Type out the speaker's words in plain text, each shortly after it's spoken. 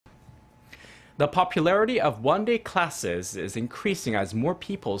The popularity of one-day classes is increasing as more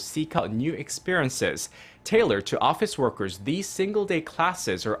people seek out new experiences. Tailored to office workers, these single-day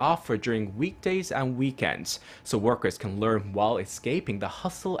classes are offered during weekdays and weekends, so workers can learn while escaping the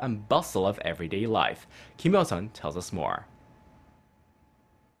hustle and bustle of everyday life. Kim Hyo-sun tells us more.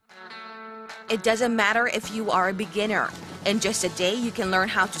 It doesn't matter if you are a beginner. In just a day, you can learn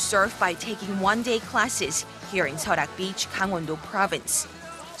how to surf by taking one-day classes here in Seorak Beach, Gangwon-do Province.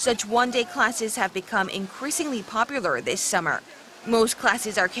 Such one-day classes have become increasingly popular this summer. Most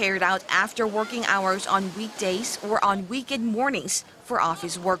classes are carried out after working hours on weekdays or on weekend mornings for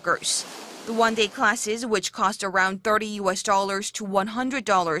office workers. The one-day classes, which cost around $30 to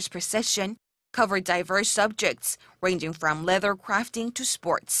 $100 per session, cover diverse subjects ranging from leather crafting to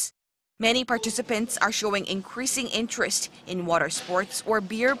sports. Many participants are showing increasing interest in water sports or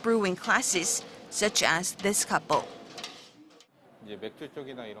beer brewing classes, such as this couple.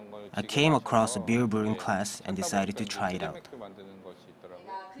 I came across a beer brewing class and decided to try it out.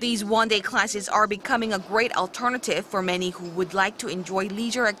 These one-day classes are becoming a great alternative for many who would like to enjoy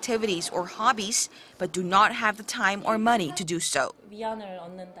leisure activities or hobbies, but do not have the time or money to do so.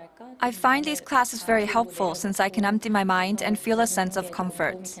 I find these classes very helpful since I can empty my mind and feel a sense of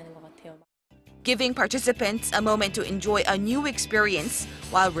comfort. Giving participants a moment to enjoy a new experience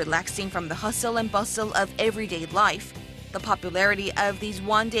while relaxing from the hustle and bustle of everyday life, the popularity of these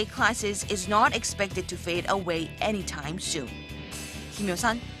one-day classes is not expected to fade away anytime soon.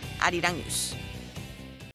 Hyo-sun, Arirang News.